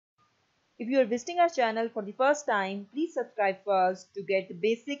If you are visiting our channel for the first time, please subscribe first to get the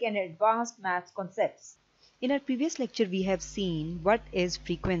basic and advanced maths concepts. In our previous lecture, we have seen what is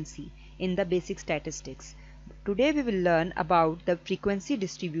frequency in the basic statistics. Today we will learn about the frequency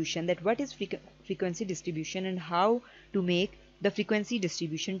distribution, that what is frequency distribution and how to make the frequency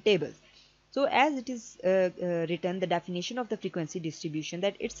distribution tables. So as it is written, the definition of the frequency distribution,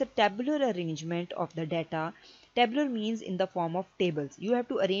 that it's a tabular arrangement of the data. Tabular means in the form of tables. You have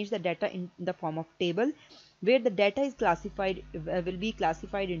to arrange the data in the form of table, where the data is classified, will be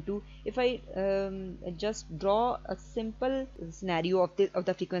classified into, if I just draw a simple scenario of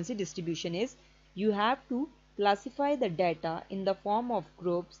the frequency distribution, is you have to classify the data in the form of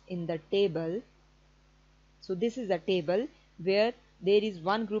groups in the table. So this is a table where there is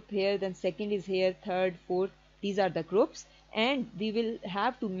one group here, then second is here, third, fourth, these are the groups, and we will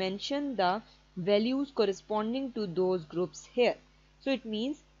have to mention the values corresponding to those groups here. So it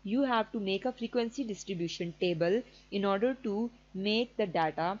means you have to make a frequency distribution table in order to make the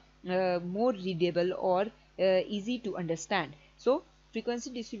data more readable or easy to understand. So frequency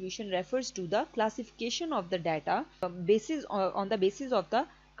distribution refers to the classification of the data on the basis of the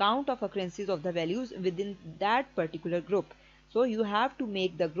count of occurrences of the values within that particular group. So you have to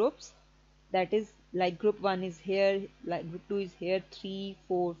make the groups, that is like group 1 is here, like group 2 is here, 3,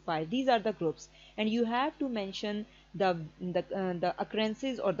 4, 5, these are the groups, and you have to mention the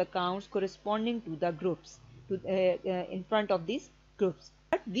occurrences or the counts corresponding to the groups in front of these groups.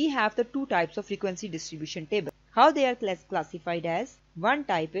 But we have the two types of frequency distribution table. How they are classified as: one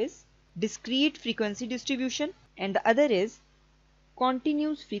type is discrete frequency distribution and the other is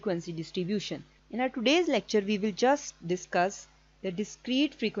continuous frequency distribution. In our today's lecture, we will just discuss the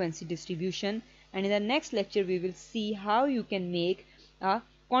discrete frequency distribution, and in the next lecture we will see how you can make a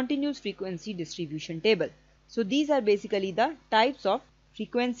continuous frequency distribution table. So these are basically the types of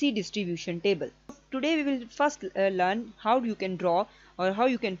frequency distribution table. Today we will first learn how you can draw or how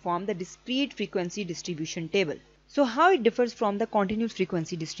you can form the discrete frequency distribution table. So how it differs from the continuous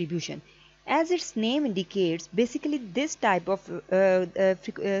frequency distribution? As its name indicates, basically this type of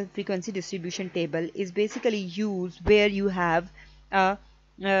frequency distribution table is basically used where you have a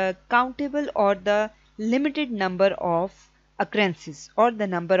countable or the limited number of occurrences or the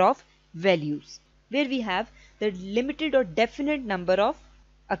number of values, where we have the limited or definite number of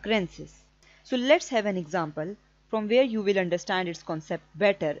occurrences. So let's have an example from where you will understand its concept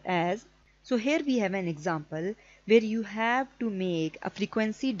better. So here we have an example where you have to make a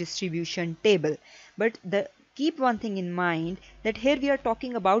frequency distribution table, but keep one thing in mind, that here we are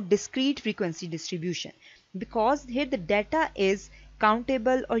talking about discrete frequency distribution, because here the data is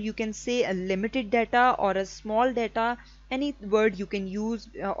countable, or you can say a limited data or a small data, any word you can use,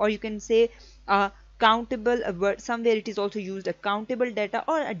 or you can say a countable, a word somewhere it is also used, a countable data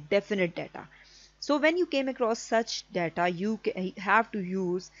or a definite data. So when you came across such data, you have to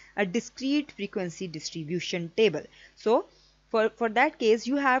use a discrete frequency distribution table. So for that case,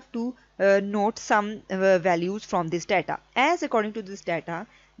 you have to note some values from this data. As according to this data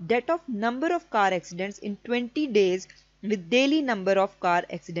of number of car accidents in 20 days with daily number of car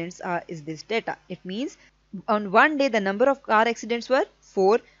accidents is this data. It means on one day the number of car accidents were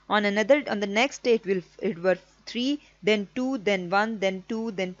 4, on the next day it were 3, then 2, then 1, then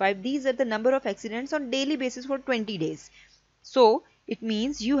 2, then 5. These are the number of accidents on daily basis for 20 days. So it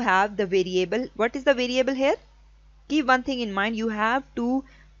means you have the variable. What is the variable here? Keep one thing in mind, you have to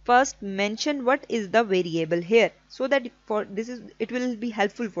first mention what is the variable here, so that it will be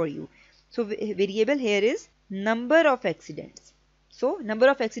helpful for you. So variable here is number of accidents. So number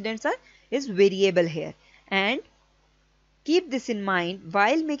of accidents is variable here, and keep this in mind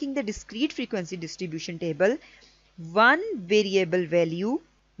while making the discrete frequency distribution table. One variable value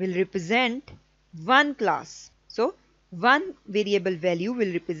will represent one class. So one variable value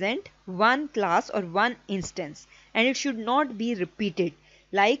will represent one class or one instance, and it should not be repeated.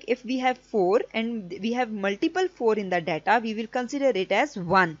 Like if we have 4 and we have multiple 4 in the data, we will consider it as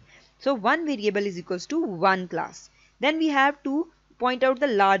 1. So one variable is equals to one class. Then we have to point out the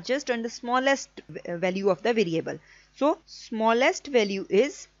largest and the smallest value of the variable. So smallest value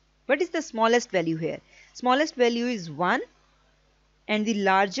is, what is the smallest value here? Smallest value is 1, and the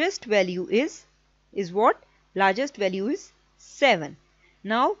largest value is what? Largest value is 7.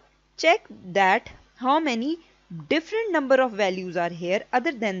 Now check that how many different number of values are here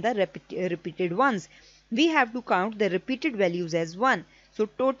other than the repeated ones. We have to count the repeated values as 1. So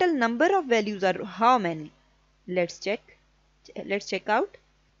total number of values are how many? Let's check out.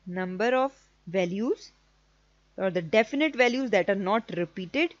 Number of values or the definite values that are not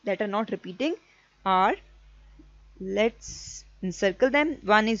repeating are, let's encircle them.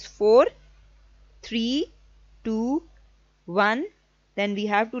 One is 4, 3, 2, 1. Then we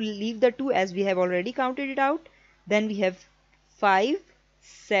have to leave the 2 as we have already counted it out. Then we have 5,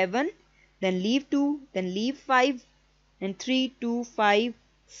 7, then leave 2, then leave 5, and 3, 2, 5,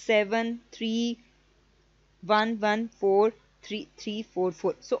 7, 3, 1, 1, 4, 3, 3, 4,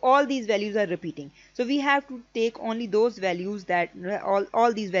 4. So all these values are repeating. So we have to take only those values that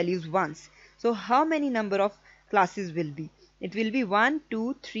all these values once. So how many number of classes will be? It will be 1,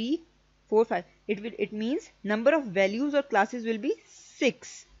 2, 3, 4, 5. It means number of values or classes will be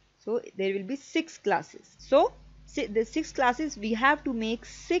 6. So there will be 6 classes. So the 6 classes, we have to make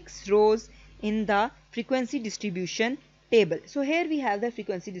 6 rows in the frequency distribution table. So here we have the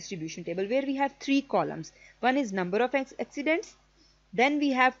frequency distribution table where we have 3 columns. One is number of accidents, then we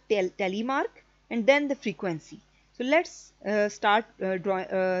have telemark, and then the frequency. So let's start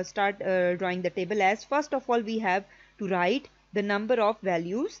drawing the table. As first of all, we have to write the number of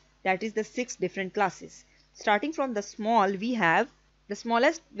values, that is the 6 different classes. Starting from the small, we have the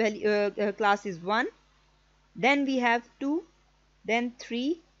smallest value class is 1, then we have 2, then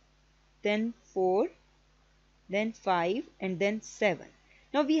 3, then 4, then 5, and then 7.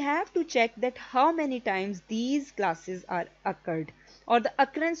 Now we have to check that how many times these classes are occurred, or the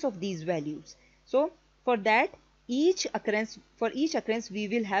occurrence of these values. So for that, for each occurrence we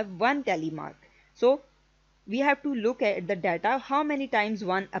will have one tally mark. So we have to look at the data, how many times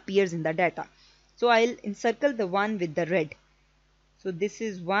 1 appears in the data. So I'll encircle the 1 with the red. So this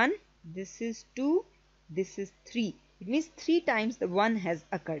is 1, this is 2, this is 3. It means 3 times the 1 has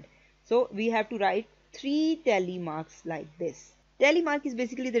occurred. So we have to write 3 tally marks like this. Tally mark is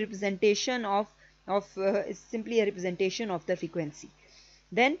basically the representation is simply a representation of the frequency.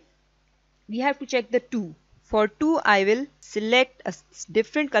 Then we have to check the 2. For 2, I will select a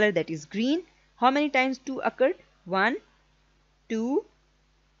different color, that is green. How many times 2 occurred? 1, 2,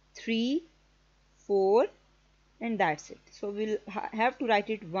 3, 4, and that's it. So we'll have to write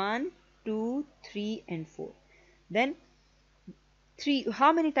it 1, 2, 3, and 4. Then 3,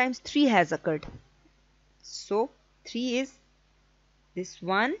 how many times 3 has occurred? So 3 is this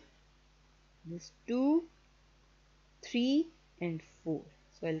 1, this 2, 3, and 4.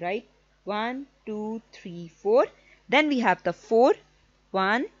 So I'll write 1, 2, 3, 4. Then we have the 4,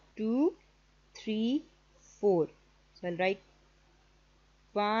 1, 2, 3, 4. So I'll write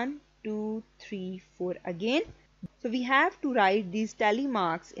 1, 2, 3, 4 again. So we have to write these tally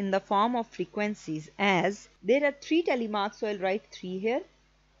marks in the form of frequencies, as there are 3 tally marks, so I'll write 3 here.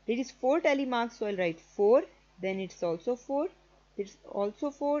 There is 4 tally marks, so I'll write 4. Then it's also 4. It's also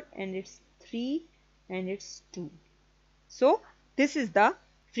 4, and it's 3, and it's 2. So this is the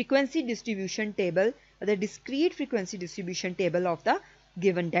frequency distribution table, or the discrete frequency distribution table of the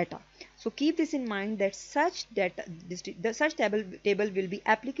given data. So keep this in mind, that such table will be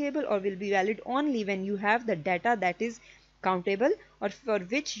applicable or will be valid only when you have the data that is countable, or for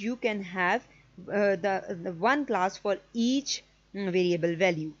which you can have the one class for each variable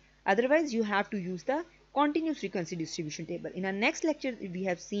value. Otherwise you have to use the continuous frequency distribution table. In our next lecture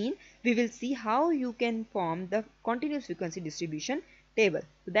we will see how you can form the continuous frequency distribution table.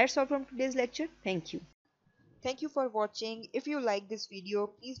 So that's all from today's lecture. Thank you. Thank you for watching. If you like this video,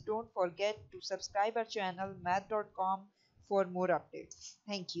 please don't forget to subscribe our channel math.com for more updates.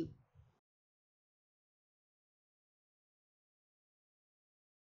 Thank you.